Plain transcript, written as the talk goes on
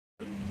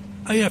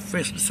I have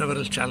faced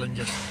several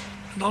challenges,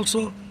 and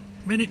also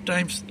many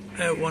times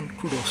I have won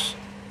kudos.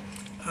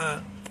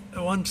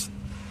 Once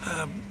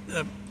a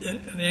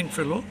young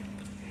fellow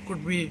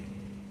could be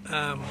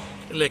a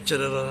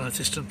lecturer or an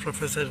assistant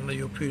professor in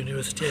a UP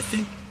university, I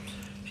think.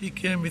 He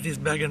came with his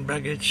bag and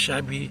baggage,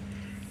 shabby.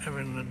 I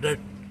mean, that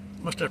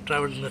must have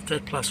travelled in a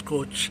third-class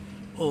coach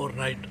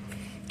overnight,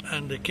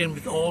 and they came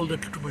with all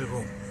that to my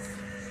room.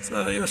 So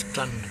I was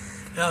stunned.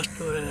 I asked,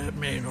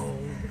 may I know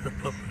the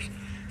purpose?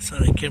 Sir,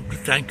 I came to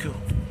thank you.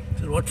 He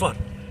said, what for?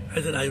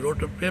 I said, I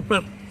wrote a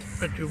paper,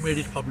 but you made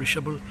it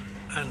publishable,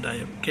 and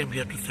I came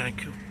here to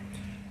thank you.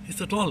 He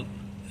said, all.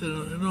 He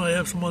said, I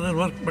have some other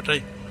work, but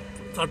I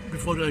thought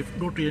before I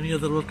go to any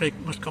other work, I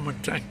must come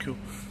and thank you,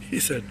 he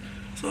said.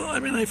 So,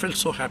 I felt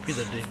so happy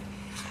that day.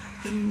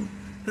 Then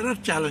there are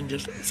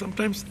challenges.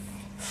 Sometimes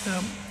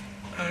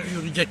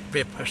you reject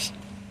papers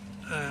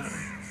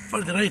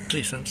for the right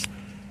reasons.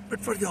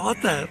 But for the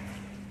author,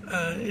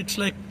 it's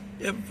like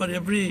for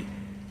every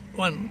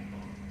one,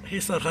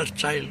 his or her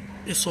child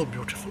is so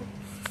beautiful.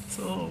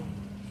 So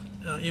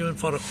even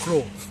for a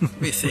crow,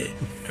 we say,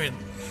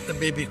 the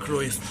baby crow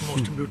is the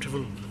most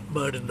beautiful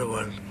bird in the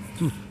world.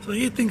 So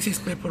he thinks his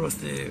paper was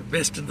the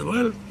best in the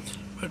world,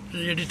 but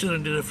the editor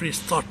and the referees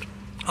thought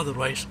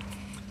otherwise.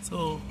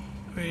 So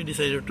we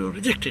decided to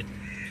reject it.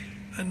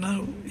 And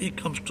now he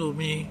comes to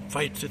me,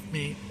 fights with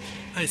me.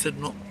 I said,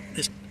 no,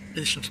 this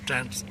decision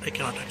stands, I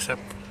cannot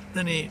accept.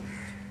 Then he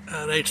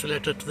writes a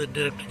letter to the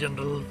Director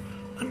General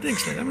and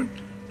things like that.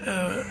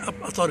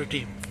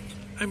 Authority.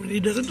 He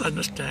doesn't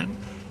understand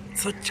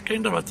such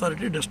kind of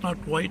authority does not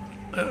win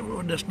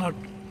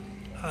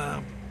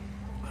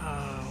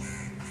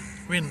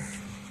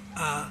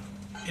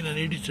in an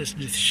editor's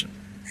decision.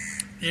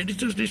 The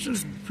editor's decision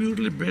is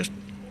purely based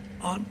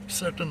on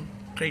certain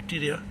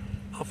criteria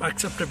of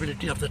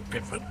acceptability of that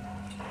paper.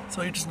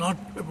 So it's not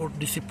about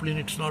discipline,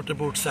 it's not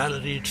about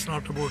salary, it's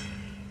not about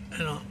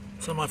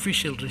some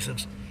official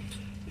reasons.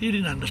 He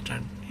didn't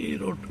understand. He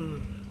wrote,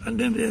 and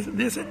then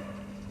they said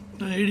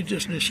the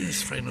editor's decision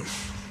is final.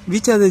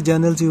 Which are the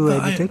journals you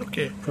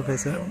edited,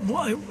 Professor?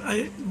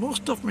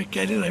 Most of my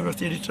career I was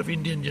the editor of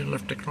Indian Journal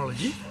of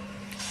Technology,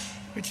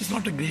 which is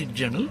not a great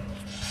journal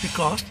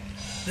because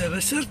the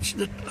research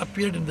that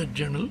appeared in that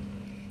journal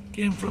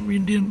came from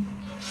Indian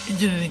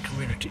engineering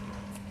community.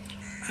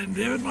 And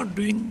they were not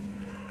doing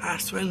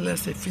as well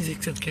as the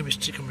physics and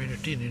chemistry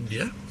community in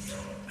India.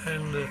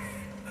 And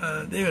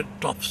they were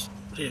tops,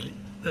 really.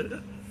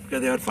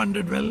 Because they were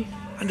funded well,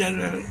 and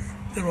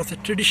there was a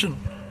tradition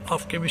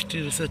of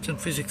chemistry research and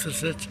physics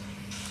research.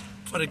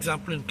 For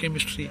example, in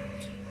chemistry,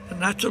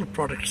 natural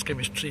products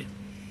chemistry,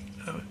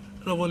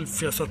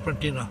 Revolvia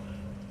serpentina,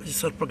 which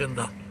is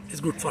sarpagandha,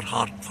 is good for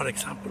heart, for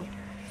example.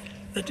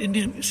 That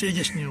Indian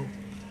sages knew.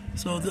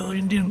 So the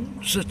Indian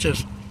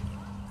researchers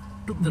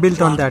took the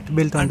plant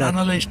and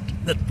analyzed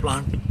that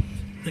plant,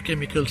 the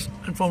chemicals,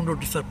 and found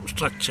out its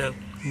structure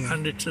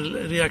and its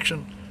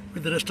reaction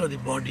with the rest of the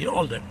body,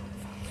 all that.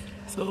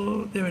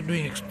 So they were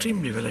doing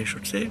extremely well, I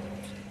should say.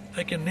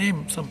 I can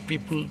name some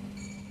people.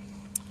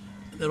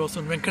 There was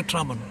one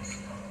Venkatraman,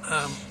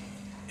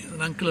 he's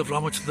an uncle of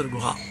Ramachandra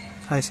Guha,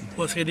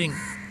 who was heading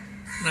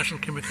National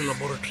Chemical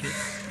Laboratory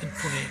in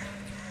Pune.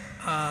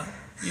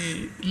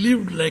 He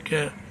lived like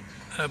a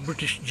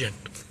British gent.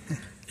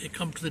 He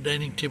come to the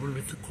dining table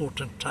with a coat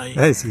and tie,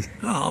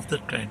 of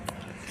that kind.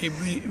 He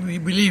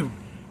believed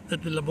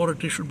that the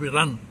laboratory should be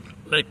run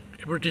like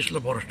a British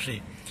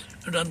laboratory,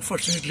 and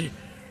unfortunately,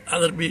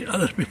 other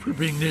people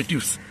being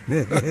natives,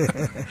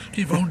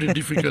 he found it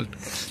difficult.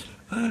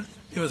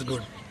 He was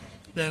good.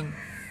 Then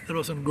there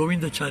was one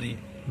Govindachari,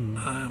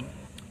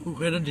 who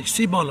headed the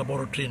Subbiah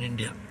laboratory in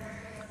India,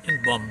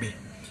 in Bombay.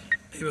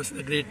 He was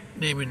a great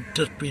name in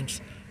terpenes.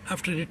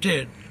 After he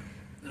retired,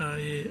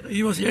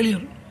 he was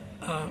earlier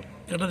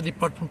head of the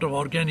Department of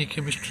Organic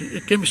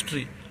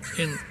Chemistry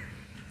in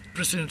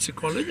Presidency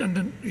College, and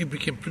then he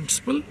became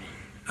principal.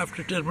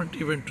 After retirement,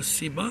 he went to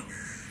Subbiah.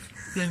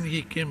 Then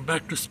he came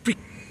back to SPIC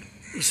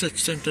Research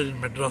Center in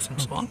Madras and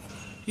so on.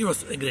 He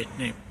was a great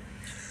name.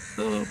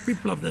 So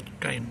people of that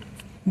kind.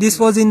 This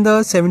was in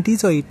the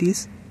 70s or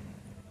 80s?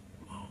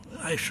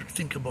 I should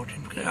think about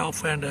it.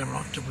 Offhand, I am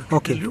not able to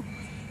tell you.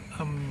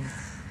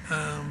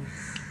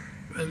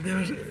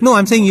 No,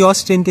 I'm saying your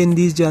stint in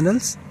these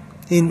journals.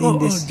 In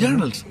this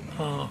journals.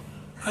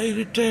 I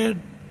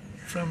retired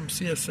from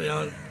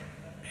CSIR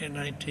in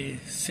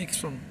 96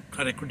 from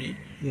Karaikudi.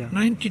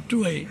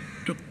 92 I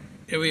took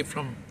away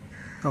from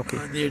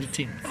the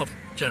editing of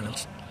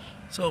journals.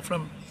 So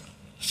from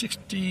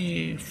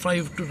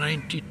 65 to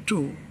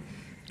 92,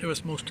 I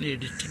was mostly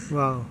editing.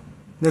 Wow,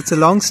 that's a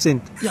long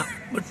stint. Yeah,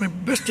 but my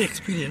best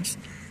experience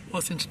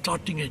was in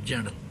starting a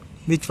journal.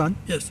 Which one?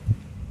 Yes,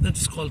 that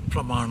is called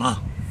Pramana.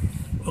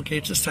 Okay,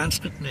 it's a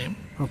Sanskrit name.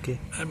 Okay.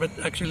 But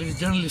actually the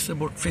journal is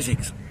about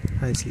physics.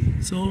 I see.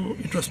 So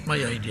it was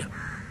my idea.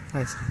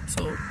 I see.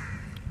 So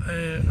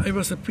I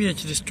was a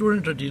PhD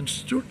student at the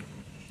institute.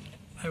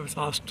 I was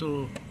asked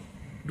to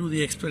do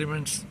the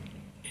experiments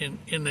in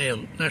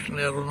NAL, National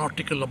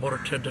Aeronautical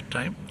Laboratory at that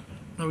time.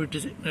 Now it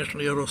is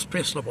National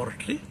Aerospace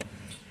Laboratory.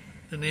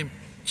 the name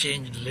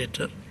changed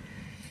later.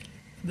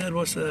 There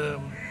was a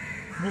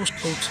most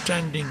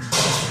outstanding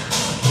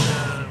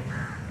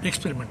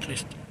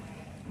experimentalist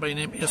by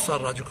name S.R.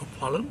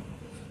 Rajagopalan,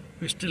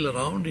 who is still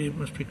around. He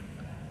must be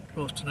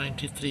close to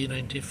 93,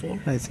 94.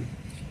 I see.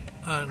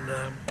 And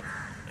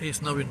he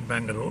is now in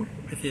Bangalore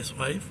with his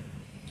wife.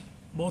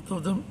 Both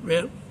of them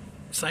were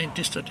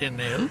scientists at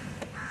NAL,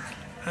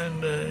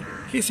 and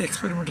his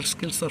experimental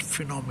skills are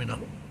phenomenal.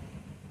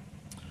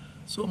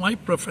 So my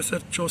professor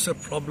chose a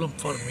problem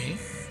for me,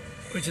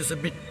 which is a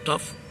bit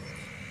tough.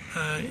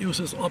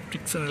 Uses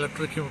optics and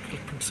electrochemical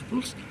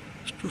principles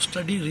to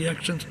study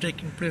reactions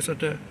taking place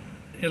at an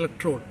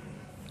electrode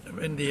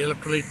when the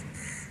electrolyte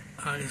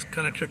is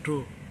connected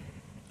to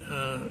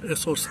a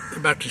source, a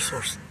battery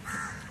source.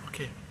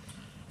 Okay,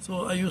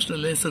 so I used a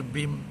laser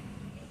beam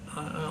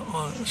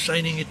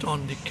shining it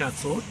on the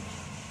cathode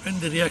when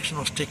the reaction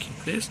was taking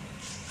place,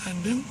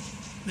 and then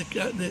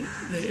the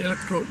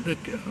electrode, the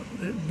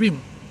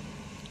beam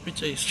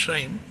which I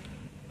shine,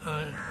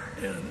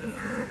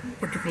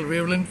 particular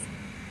wavelength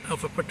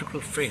of a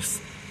particular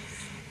phase.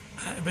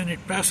 When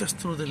it passes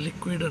through the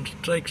liquid and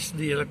strikes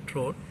the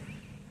electrode,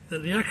 the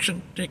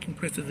reaction taking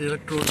place at the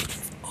electrode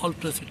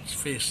alters its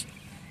phase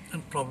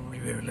and probably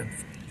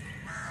wavelength.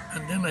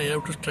 And then I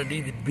have to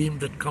study the beam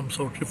that comes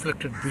out,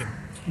 reflected beam.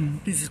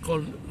 This is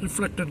called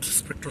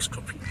reflectance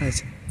spectroscopy. I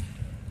see.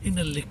 In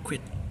a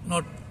liquid,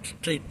 not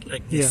straight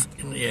like this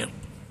in the air,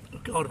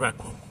 okay, or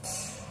vacuum.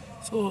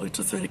 So it's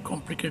a very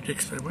complicated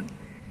experiment.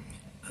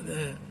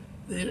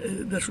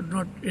 There should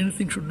not,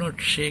 anything should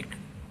not shake.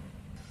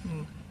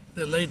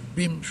 The light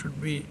beam should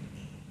be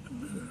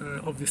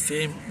of the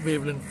same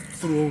wavelength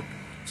throughout,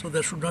 so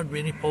there should not be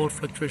any power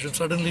fluctuation.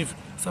 Suddenly, if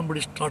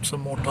somebody starts a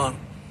motor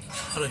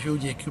or a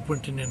huge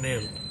equipment in a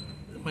nail,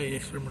 my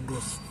experiment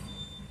goes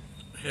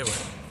haywire.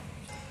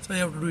 So I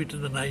have to do it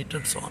in the night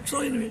and so on.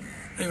 So anyway,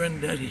 I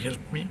went there, he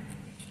helped me.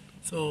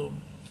 So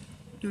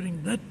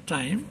during that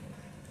time,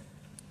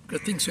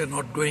 because things were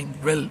not going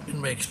well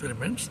in my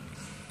experiments,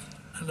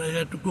 and I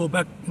had to go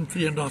back in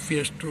 3.5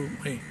 years to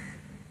my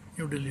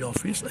New Delhi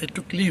office. I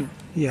took leave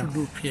to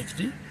do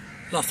PhD,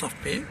 loss of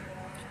pay.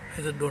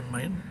 I said, don't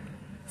mind.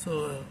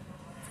 So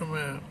from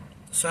a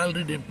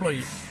salaried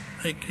employee,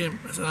 I came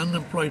as an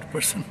unemployed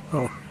person,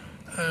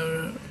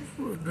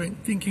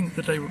 thinking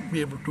that I would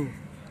be able to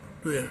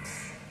do a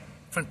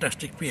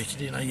fantastic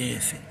PhD in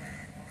IASC.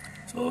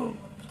 So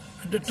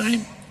at the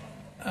time,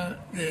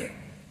 the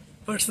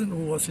person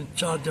who was in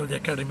charge of the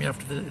academy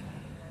after the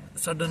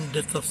sudden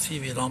death of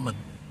C.V. Raman,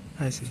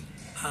 I see.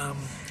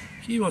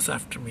 He was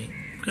after me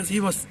because he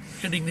was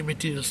heading the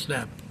materials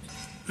lab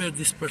where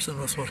this person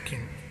was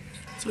working.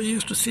 So he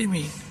used to see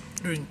me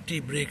during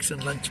tea breaks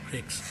and lunch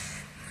breaks,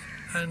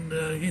 and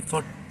he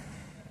thought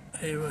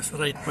I was the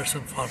right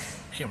person for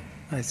him.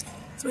 I see.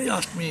 So he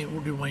asked me,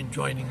 would you mind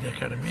joining the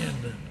academy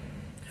and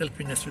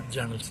helping us with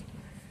journals?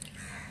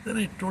 Then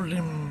I told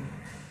him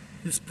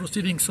these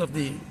proceedings of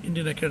the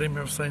Indian Academy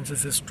of Sciences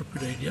is a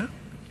stupid idea.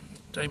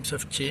 Times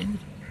have changed.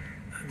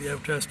 We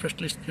have to have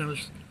specialist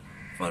journals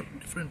for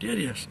different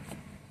areas.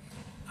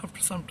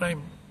 After some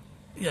time,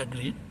 he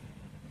agreed.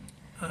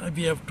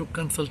 We have to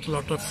consult a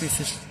lot of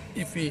physicists.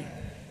 If we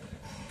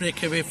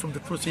break away from the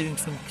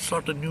proceedings and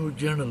start a new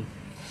journal,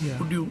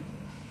 would you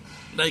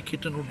like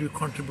it and would you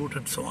contribute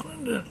and so on?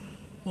 And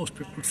most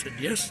people said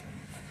yes.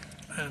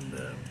 And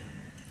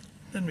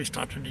then we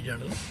started the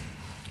journal.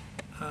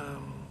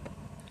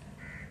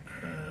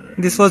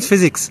 This was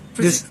physics.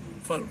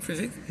 For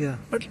physics. Yeah.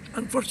 But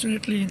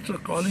unfortunately, instead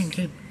of calling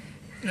it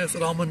as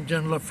Raman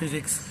Journal of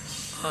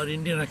Physics or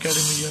Indian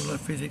Academy Journal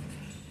of Physics,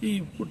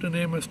 he put a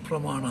name as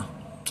Pramana.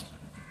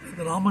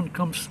 The Raman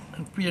comes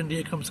and P and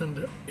A comes in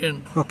the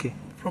end. Okay.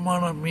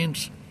 Pramana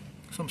means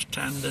some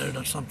standard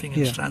or something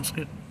in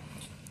Sanskrit.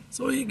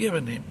 So he gave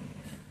a name.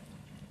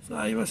 So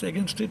I was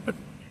against it, but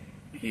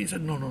he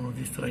said, no,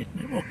 this is the right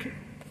name. Okay.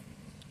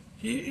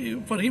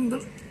 For him,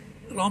 the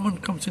Raman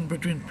comes in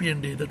between P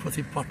and A. That was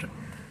important.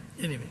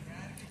 Anyway.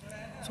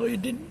 So he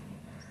didn't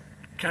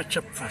catch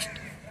up fast.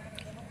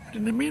 But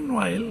in the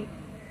meanwhile,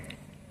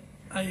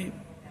 I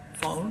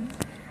found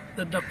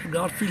that Dr.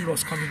 Garfield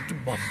was coming to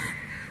Bombay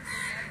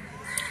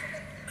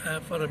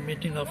for a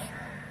meeting of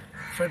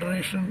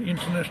Federation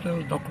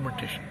International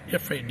Documentation,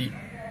 FID.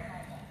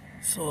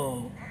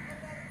 So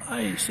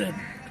I said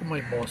to my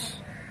boss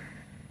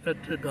that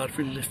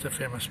Garfield is a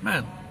famous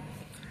man.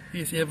 He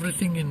is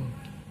everything in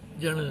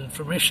journal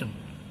information.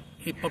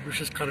 He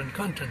publishes current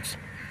contents.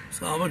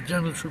 So our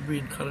journal should be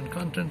in current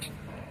contents.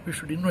 We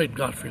should invite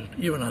Garfield,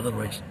 even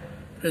otherwise.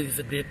 Because he's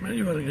a great man.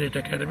 You are a great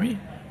academy,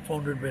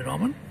 founded by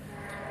Raman.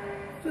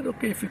 I said,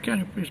 okay, if you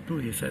can, please do,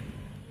 he said.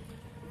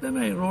 Then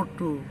I wrote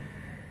to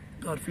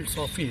Garfield's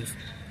office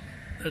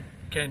that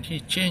can he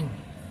change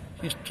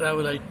his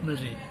travel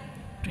itinerary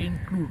to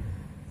include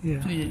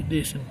 3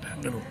 days in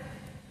Bangalore.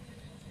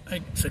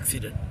 I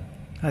succeeded.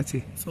 I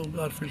see. So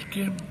Garfield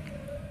came.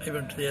 I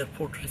went to the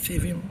airport to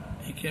receive him.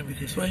 He came with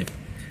his wife.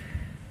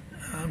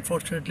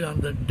 Unfortunately, on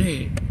that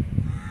day,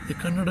 the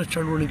Kannada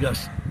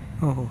Chalvaligas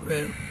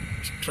were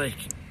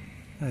striking.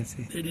 I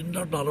see. They did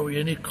not allow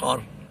any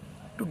car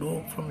to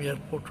go from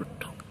airport to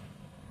town.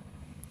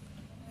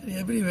 And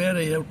everywhere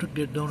I have to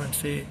get down and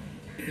say,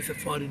 he is a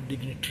foreign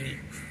dignitary,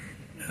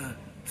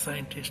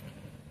 scientist.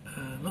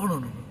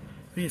 No.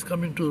 He is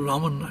coming to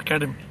Raman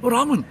Academy. Oh,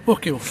 Raman?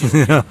 Okay.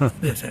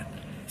 They said.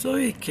 So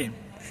he came.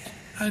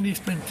 And he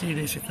spent 3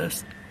 days with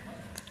us.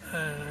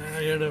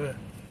 I had an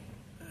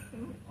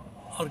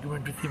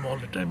argument with him all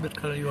the time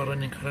that you are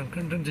running current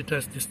contents, it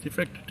has this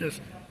defect, it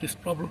has this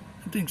problem,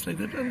 and things like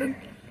that. And then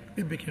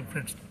we became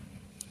friends.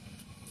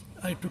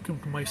 I took him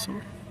to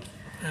Mysore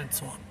and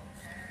so on.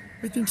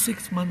 Within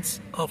 6 months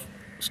of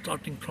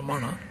starting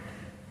Pramana,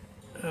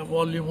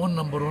 volume 1,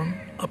 number 1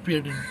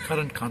 appeared in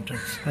current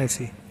contents. I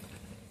see.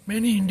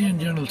 Many Indian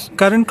journals.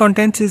 Current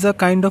contents is a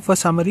kind of a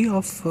summary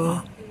of.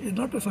 It's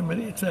not a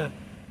summary. It's a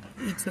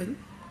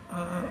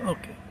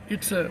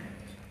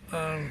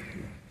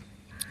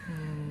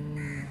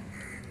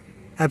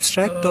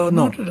abstract or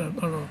no?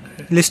 No.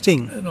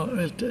 Listing.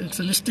 No, it's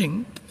a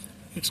listing.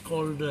 It's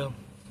called.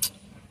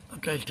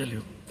 Okay, I'll tell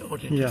you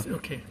what it is.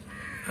 Okay,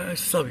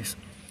 service.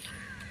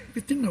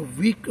 Within a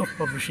week of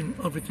publishing,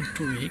 or within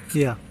 2 weeks,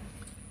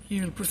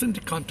 he will present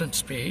the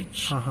contents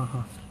page,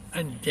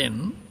 and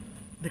then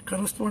the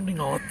corresponding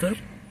author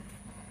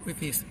with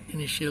his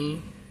initial,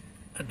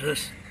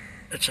 address,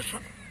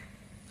 etc.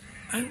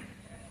 and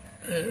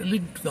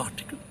link to the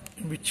article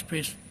in which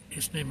page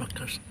his name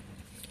occurs.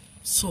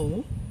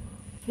 So,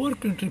 poor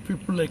country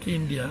people like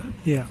India,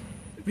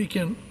 we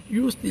can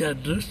use the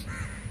address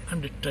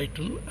and the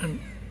title and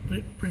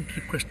print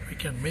request we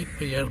can make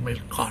by airmail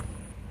card.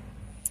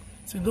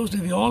 So in those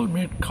days we all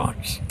made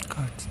cards.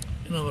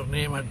 In our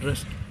name,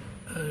 address,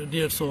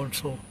 dear so and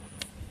so,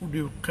 would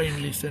you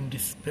kindly send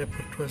this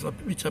paper to us,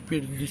 which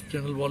appeared in this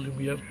journal volume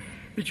here,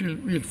 which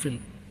we'll fill,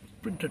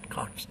 printed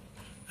cards,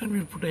 and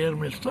we'll put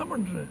airmail stamp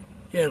and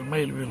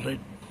airmail we'll write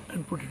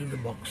and put it in the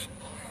box.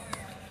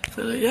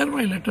 So the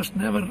airmail letters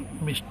never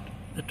missed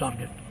the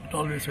target. It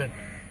always went.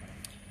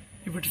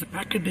 If it is a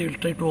packet, they will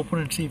try to open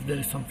and see if there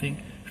is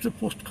something. It's a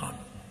postcard.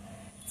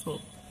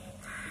 So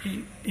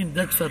in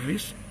that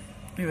service,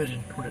 we were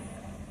included.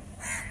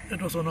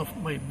 That was one of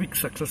my big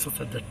successes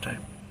at that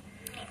time.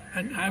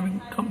 And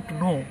having come to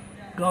know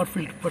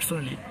Garfield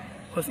personally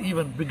was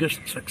even bigger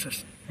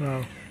success.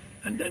 Wow.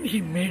 And then he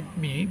made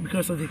me,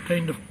 because of the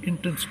kind of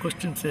intense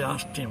questions I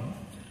asked him,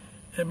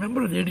 a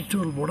member of the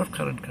editorial board of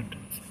Current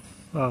Contents.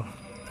 Wow.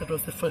 That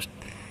was the first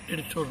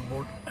editorial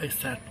board I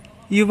sat.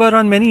 You were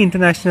on many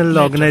international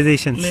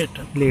organizations.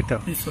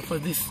 Later. This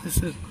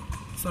is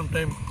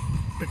sometime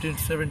between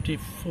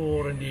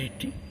 74 and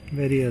 80.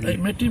 Very early. I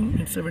met him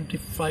in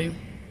 75,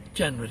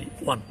 January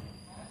 1.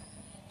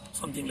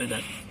 Something like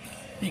that.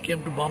 He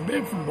came to Bombay,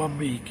 and from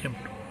Bombay he came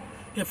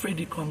to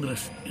FID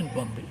Congress in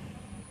Bombay.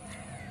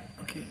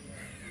 Okay.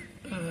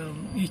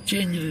 He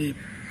changed the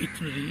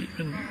itinerary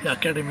when the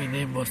academy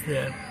name was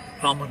there,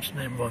 Raman's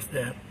name was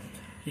there.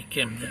 He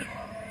came there.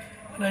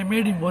 And I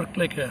made him work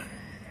like a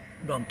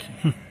donkey.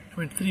 I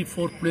mean,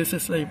 3-4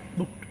 places I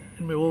booked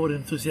in my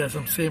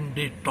over-enthusiasm, same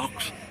day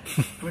talks.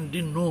 I mean,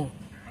 didn't know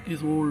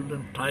he's old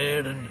and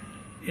tired and,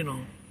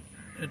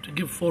 and to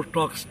give 4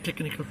 talks,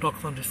 technical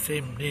talks on the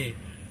same day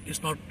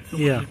is not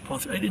humanly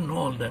possible. I didn't know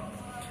all that.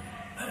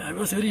 I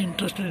was very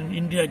interested in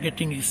India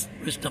getting his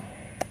wisdom.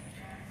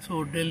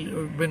 So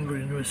Bangalore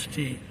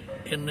University,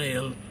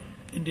 NIL,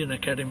 Indian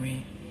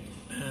Academy,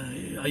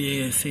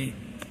 IASC,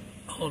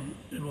 all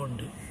in one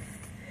day.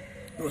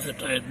 He was a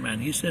tired man.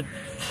 He said,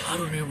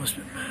 Arun, you must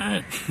be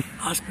mad,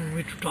 asking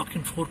me to talk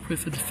in 4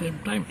 places at the same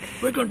time.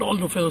 Why can't all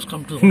the fellows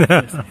come to one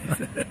place? I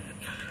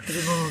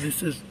said, no,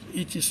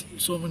 each is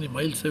so many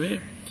miles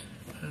away,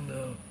 and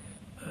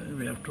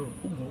we have to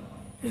go.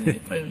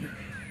 And finally,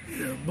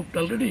 booked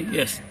already?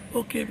 Yes.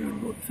 Okay, we will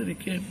go. So he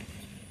came,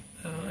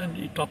 and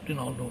he talked in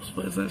all those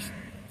places,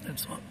 and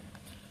so on.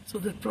 So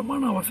that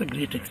Pramana was a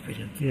great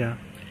experience. Yeah.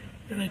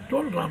 Then I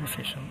told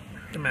Ramaseshan,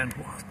 the man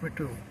who asked me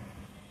to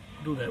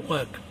do that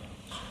work,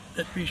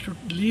 that we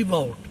should leave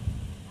out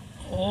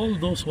all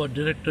those who are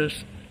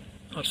directors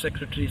or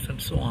secretaries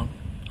and so on,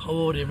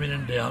 however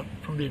eminent they are,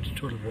 from the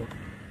editorial board.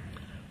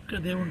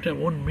 Because they won't have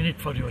 1 minute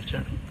for your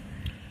journal.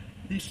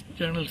 This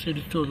journal's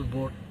editorial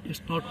board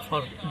is not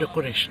for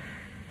decoration.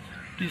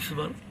 This is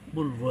for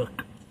full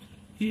work.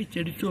 Each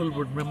editorial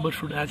board member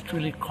should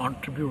actually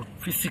contribute,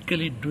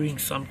 physically doing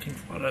something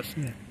for us.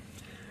 Yeah.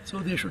 So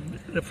they should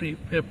referee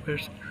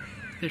papers,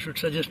 they should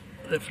suggest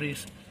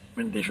referees,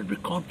 they should be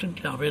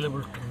constantly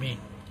available to me.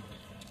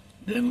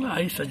 Then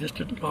I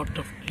suggested a lot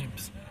of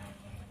names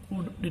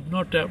who did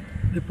not have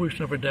the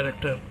position of a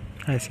director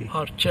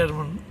or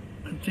chairman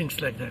and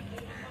things like that.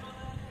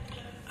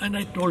 And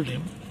I told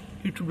him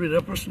it would be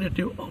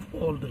representative of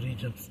all the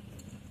regions.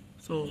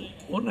 So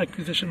one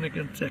accusation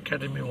against the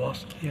academy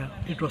was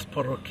it was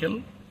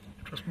parochial.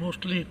 It was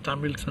mostly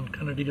Tamils and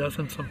Kannadigas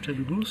and some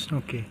Telugus.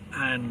 Okay.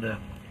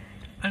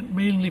 And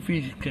mainly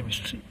physics,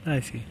 chemistry. I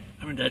see.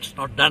 I mean, that's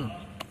not done.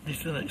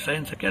 This is a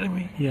science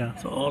academy. Yeah.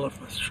 So all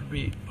of us should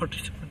be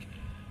participants.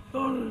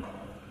 So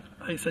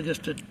I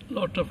suggested a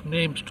lot of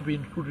names to be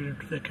included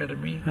into the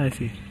academy. I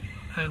see.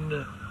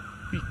 And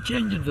we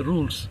changed the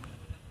rules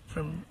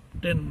from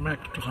 10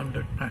 max to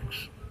 100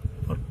 max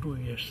for 2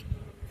 years.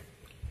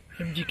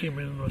 MGK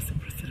Menon was the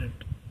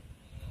president.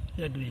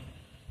 He agreed.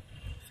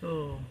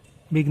 So,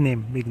 big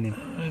name, big name.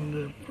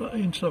 And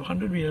instead of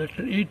 100, we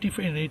elected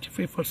 85 and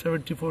 85 for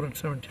 74 and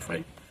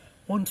 75.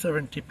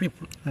 170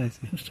 people. I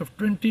see. Instead of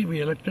 20,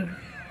 we elected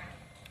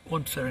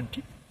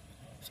 170.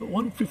 So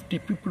 150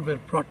 people were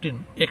brought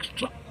in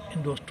extra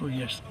in those 2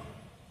 years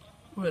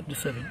who were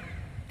deserving.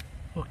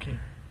 Okay.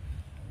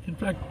 In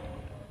fact,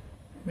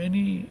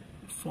 many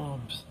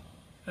forms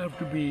have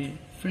to be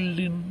filled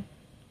in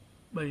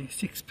by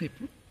 6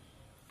 people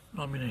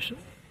nomination.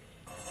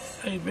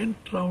 I went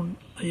round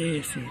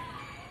IASC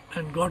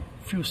and got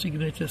few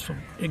signatures from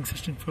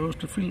existing fellows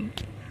to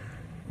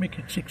make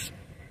it 6,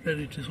 where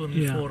it is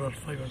only 4 or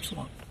 5 and so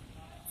on.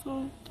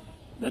 So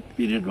that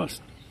period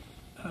was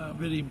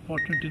very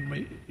important in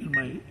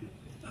my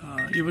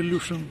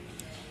evolution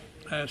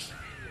as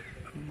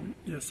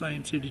a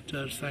science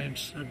editor,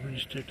 science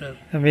administrator.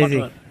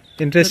 Amazing. Whatever.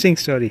 Interesting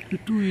story. The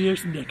 2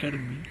 years in the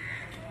academy,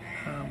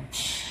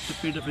 they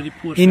paid a very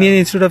poor Indian salary.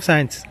 Institute of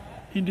Science.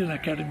 Indian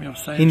Academy of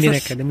Sciences. Indian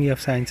Academy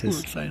of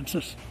Sciences.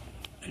 Sciences.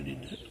 I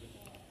did that.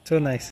 So nice.